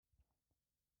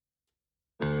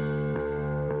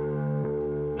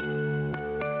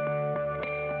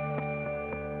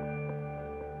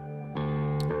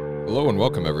Hello and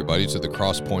welcome, everybody, to the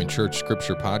Crosspoint Church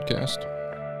Scripture Podcast.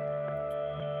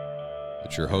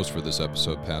 It's your host for this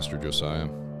episode, Pastor Josiah.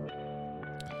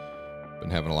 Been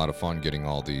having a lot of fun getting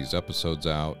all these episodes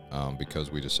out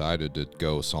because we decided to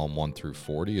go Psalm 1 through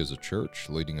 40 as a church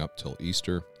leading up till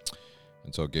Easter.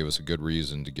 And so it gave us a good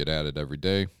reason to get at it every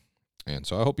day. And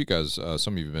so I hope you guys,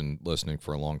 some of you have been listening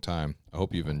for a long time. I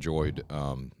hope you've enjoyed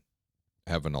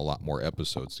having a lot more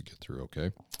episodes to get through,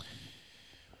 okay?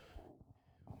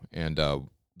 And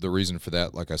the reason for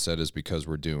that, like I said, is because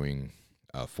we're doing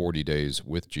 40 days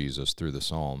with Jesus through the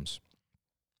Psalms.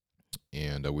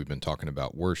 And we've been talking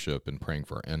about worship and praying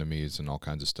for our enemies and all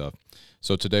kinds of stuff.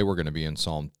 So today we're going to be in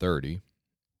Psalm 30.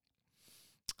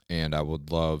 And I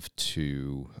would love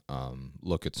to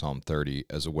look at Psalm 30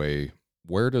 as a way,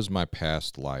 where does my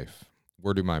past life,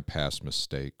 where do my past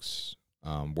mistakes,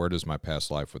 where does my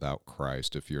past life without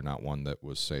Christ, if you're not one that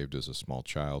was saved as a small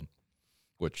child,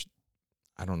 which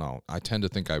I don't know. I tend to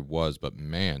think I was, but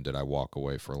man, did I walk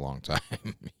away for a long time,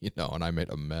 and I made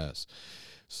a mess.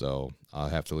 So I'll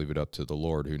have to leave it up to the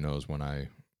Lord, who knows when I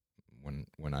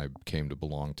came to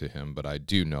belong to Him. But I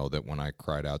do know that when I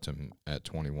cried out to Him at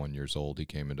 21 years old, He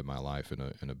came into my life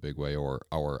in a big way, or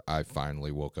I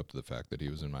finally woke up to the fact that He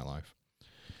was in my life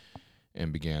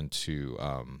and began to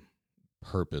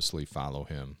purposely follow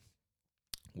Him.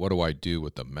 What do I do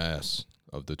with the mess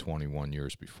of the 21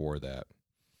 years before that?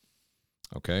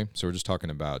 Okay, so we're just talking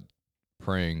about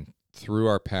praying through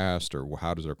our past, or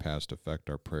how does our past affect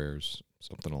our prayers,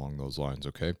 something along those lines,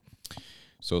 okay?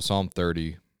 So Psalm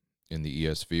 30 in the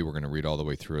ESV, we're going to read all the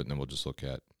way through it, and then we'll just look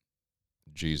at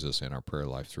Jesus and our prayer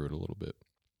life through it a little bit.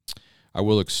 I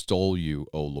will extol you,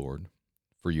 O Lord,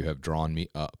 for you have drawn me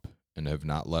up and have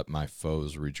not let my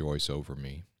foes rejoice over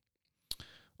me.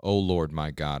 O Lord,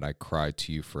 my God, I cried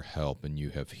to you for help, and you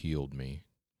have healed me.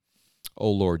 O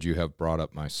Lord, you have brought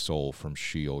up my soul from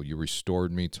Sheol. You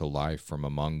restored me to life from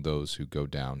among those who go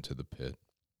down to the pit.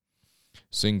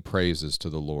 Sing praises to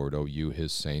the Lord, O you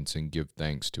his saints, and give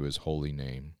thanks to his holy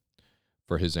name.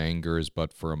 For his anger is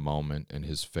but for a moment, and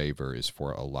his favor is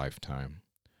for a lifetime.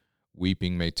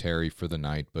 Weeping may tarry for the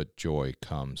night, but joy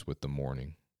comes with the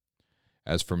morning.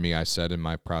 As for me, I said in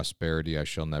my prosperity, I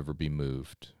shall never be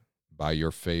moved. By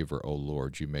your favor, O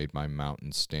Lord, you made my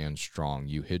mountain stand strong.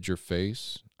 You hid your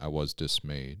face, I was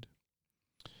dismayed.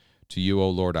 To you, O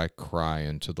Lord, I cry,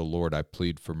 and to the Lord I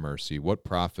plead for mercy. What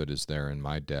profit is there in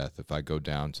my death if I go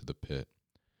down to the pit?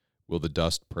 Will the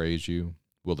dust praise you?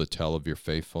 Will it tell of your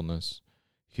faithfulness?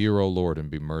 Hear, O Lord,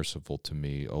 and be merciful to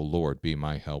me. O Lord, be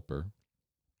my helper.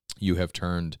 You have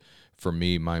turned for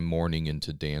me my mourning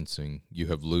into dancing. You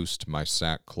have loosed my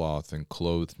sackcloth and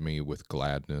clothed me with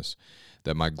gladness,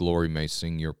 that my glory may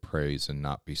sing your praise and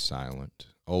not be silent.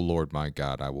 O Lord my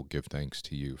God, I will give thanks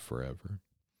to you forever.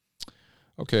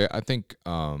 Okay, I think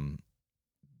the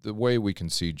way we can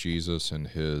see Jesus and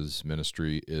his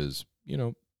ministry is,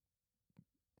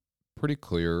 pretty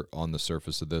clear on the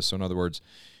surface of this. So in other words,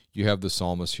 you have the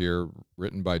psalmist here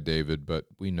written by David, but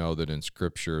we know that in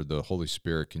Scripture, the Holy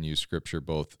Spirit can use Scripture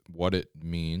both what it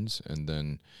means, and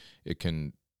then it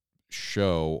can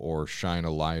show or shine a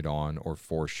light on or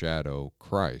foreshadow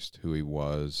Christ, who he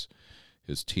was,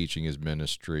 his teaching, his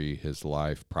ministry, his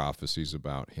life, prophecies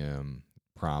about him,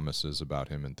 promises about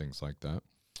him, and things like that.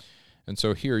 And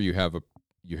so here you have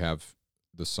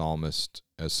the psalmist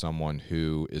as someone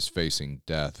who is facing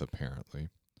death, apparently,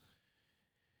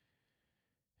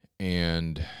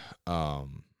 and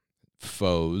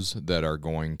foes that are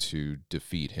going to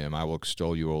defeat him. I will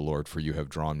extol you, O Lord, for you have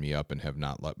drawn me up and have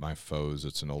not let my foes,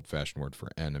 it's an old-fashioned word for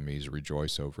enemies,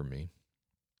 rejoice over me.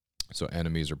 So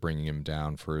enemies are bringing him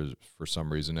down for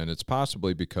some reason, and it's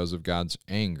possibly because of God's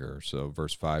anger. So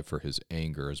verse 5, for his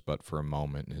anger is but for a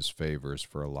moment, and his favor is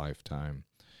for a lifetime.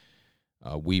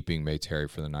 Weeping may tarry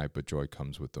for the night, but joy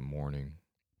comes with the morning.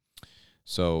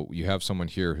 So you have someone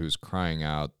here who's crying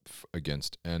out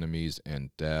against enemies and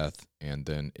death, and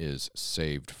then is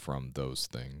saved from those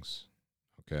things,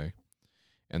 okay?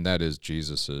 And that is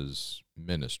Jesus's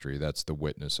ministry. That's the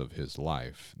witness of his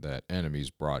life, that enemies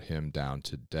brought him down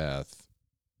to death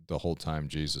the whole time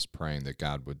Jesus praying that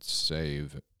God would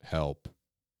save, help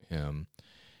him.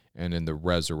 And in the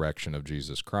resurrection of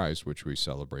Jesus Christ, which we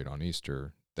celebrate on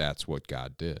Easter, that's what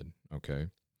God did, okay?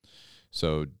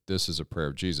 So this is a prayer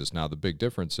of Jesus. Now, the big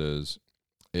difference is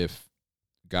if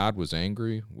God was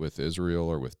angry with Israel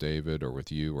or with David or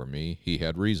with you or me, he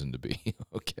had reason to be,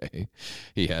 okay?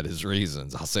 He had his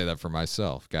reasons. I'll say that for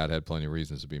myself. God had plenty of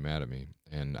reasons to be mad at me,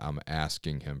 and I'm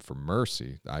asking him for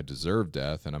mercy. I deserve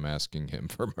death, and I'm asking him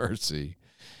for mercy.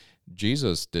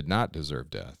 Jesus did not deserve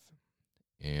death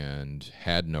and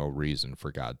had no reason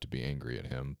for God to be angry at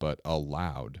him, but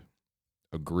allowed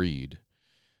agreed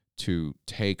to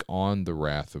take on the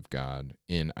wrath of God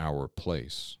in our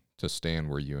place, to stand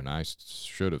where you and I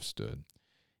should have stood,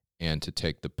 and to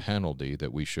take the penalty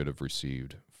that we should have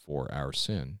received for our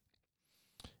sin.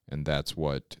 And that's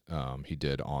what he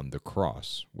did on the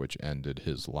cross, which ended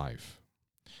his life.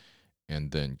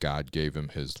 And then God gave him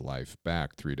his life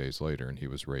back 3 days later, and he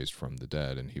was raised from the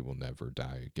dead, and he will never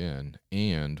die again.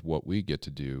 And what we get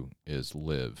to do is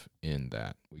live in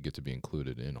that. We get to be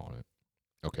included in on it.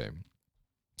 Okay.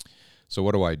 So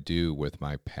what do I do with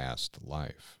my past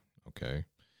life? Okay.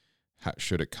 How,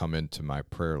 should it come into my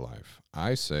prayer life?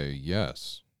 I say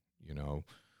yes.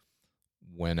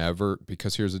 Whenever,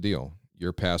 because here's the deal.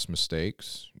 Your past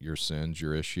mistakes, your sins,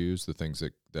 your issues, the things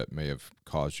that may have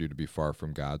caused you to be far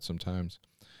from God sometimes,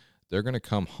 they're going to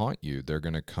come haunt you. They're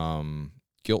going to come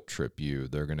guilt trip you.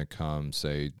 They're going to come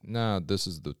say, nah, this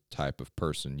is the type of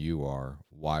person you are.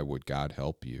 Why would God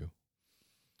help you?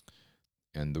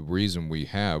 And the reason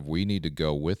we need to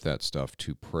go with that stuff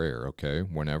to prayer, okay?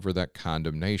 Whenever that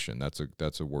condemnation,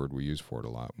 that's a word we use for it a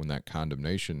lot. When that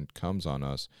condemnation comes on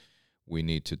us, we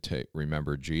need to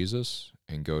remember Jesus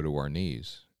and go to our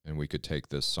knees. And we could take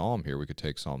this psalm here. We could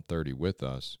take Psalm 30 with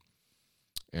us.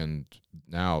 And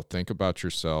now think about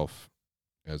yourself,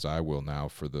 as I will now,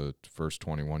 for the first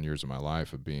 21 years of my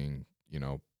life of being,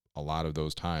 a lot of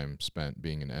those times spent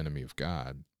being an enemy of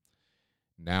God.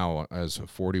 Now, as a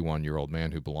 41-year-old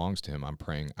man who belongs to him, I'm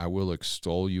praying, I will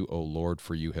extol you, O Lord,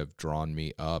 for you have drawn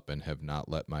me up and have not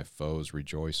let my foes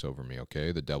rejoice over me,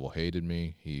 okay? The devil hated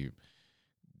me. He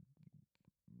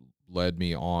led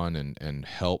me on and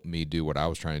helped me do what I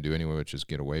was trying to do anyway, which is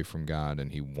get away from God,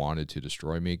 and he wanted to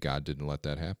destroy me. God didn't let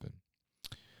that happen.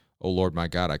 Oh, Lord, my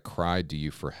God, I cried to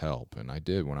you for help, and I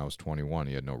did when I was 21.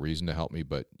 He had no reason to help me,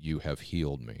 but you have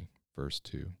healed me, verse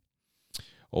 2.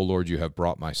 Oh, Lord, you have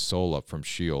brought my soul up from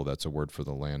Sheol. That's a word for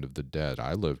the land of the dead.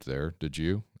 I lived there. Did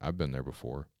you? I've been there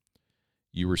before.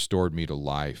 You restored me to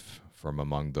life from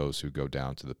among those who go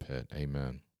down to the pit.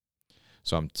 Amen.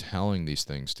 So I'm telling these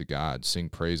things to God. Sing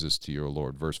praises to your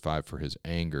Lord. Verse 5, for his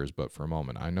anger is but for a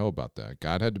moment. I know about that.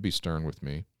 God had to be stern with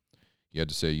me. He had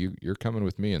to say, you're coming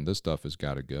with me, and this stuff has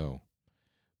got to go.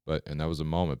 And that was a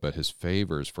moment, but his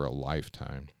favor is for a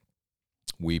lifetime.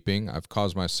 Weeping, I've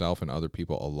caused myself and other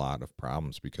people a lot of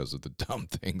problems because of the dumb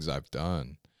things I've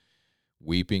done.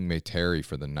 Weeping may tarry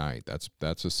for the night.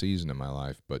 That's a season in my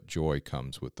life, but joy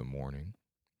comes with the morning.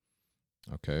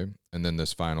 Okay, and then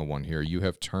this final one here. You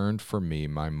have turned for me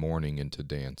my mourning into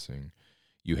dancing.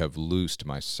 You have loosed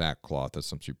my sackcloth. That's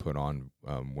something you put on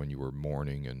when you were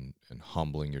mourning and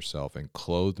humbling yourself, and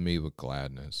clothed me with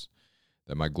gladness,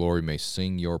 that my glory may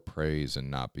sing your praise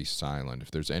and not be silent. If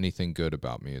there's anything good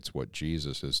about me, it's what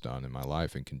Jesus has done in my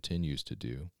life and continues to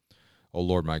do. Oh,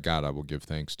 Lord, my God, I will give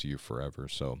thanks to you forever.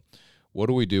 So what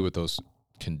do we do with those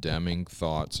condemning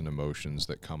thoughts and emotions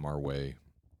that come our way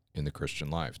in the Christian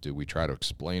life? Do we try to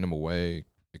explain them away,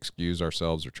 excuse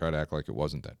ourselves, or try to act like it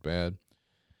wasn't that bad?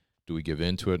 Do we give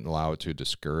into it and allow it to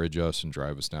discourage us and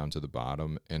drive us down to the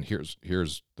bottom? And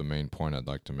here's the main point I'd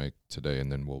like to make today,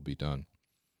 and then we'll be done.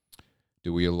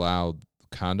 Do we allow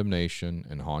condemnation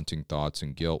and haunting thoughts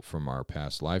and guilt from our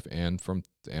past life and from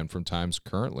times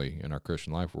currently in our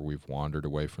Christian life where we've wandered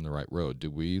away from the right road?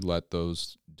 Do we let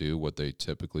those do what they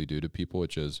typically do to people,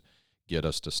 which is get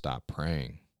us to stop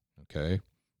praying? Okay?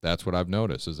 That's what I've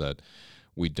noticed, is that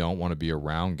we don't want to be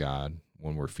around God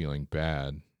when we're feeling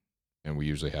bad, and we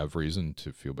usually have reason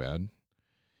to feel bad,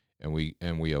 and we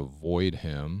avoid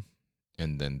him,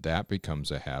 and then that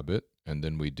becomes a habit, and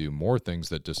then we do more things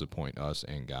that disappoint us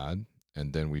and God,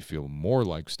 and then we feel more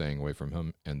like staying away from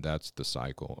him, and that's the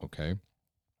cycle, okay?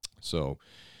 So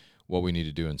what we need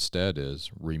to do instead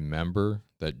is remember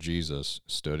that Jesus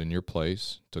stood in your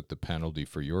place, took the penalty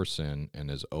for your sin, and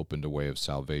has opened a way of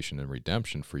salvation and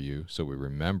redemption for you. So we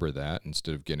remember that.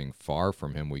 Instead of getting far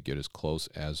from him, we get as close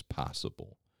as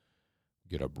possible.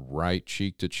 Get up right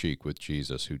cheek to cheek with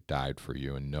Jesus, who died for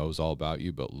you and knows all about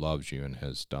you, but loves you and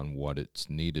has done what it's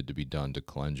needed to be done to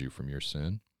cleanse you from your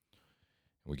sin.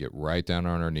 We get right down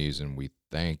on our knees and we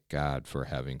thank God for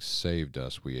having saved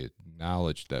us. We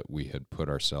acknowledge that we had put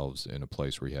ourselves in a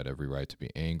place where he had every right to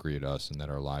be angry at us and that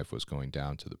our life was going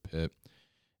down to the pit.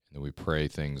 And then we pray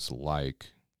things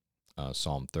like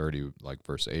Psalm 30, like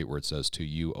verse 8, where it says, to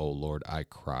you, O Lord, I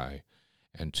cry,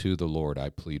 and to the Lord I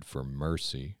plead for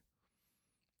mercy.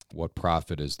 What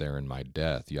profit is there in my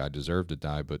death? Yeah, I deserve to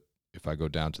die, but if I go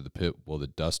down to the pit, will the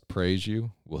dust praise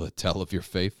you? Will it tell of your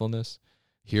faithfulness?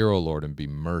 Hear, O Lord, and be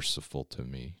merciful to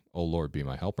me. O Lord, be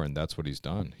my helper. And that's what he's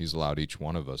done. He's allowed each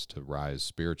one of us to rise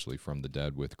spiritually from the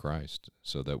dead with Christ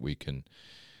so that we can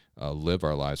live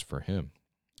our lives for him.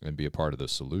 and be a part of the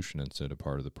solution instead of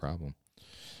part of the problem.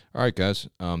 All right, guys.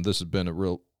 This has been a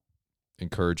real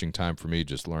encouraging time for me,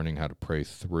 just learning how to pray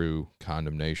through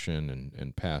condemnation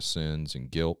and past sins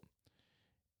and guilt.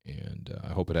 And I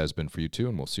hope it has been for you too,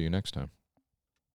 and we'll see you next time.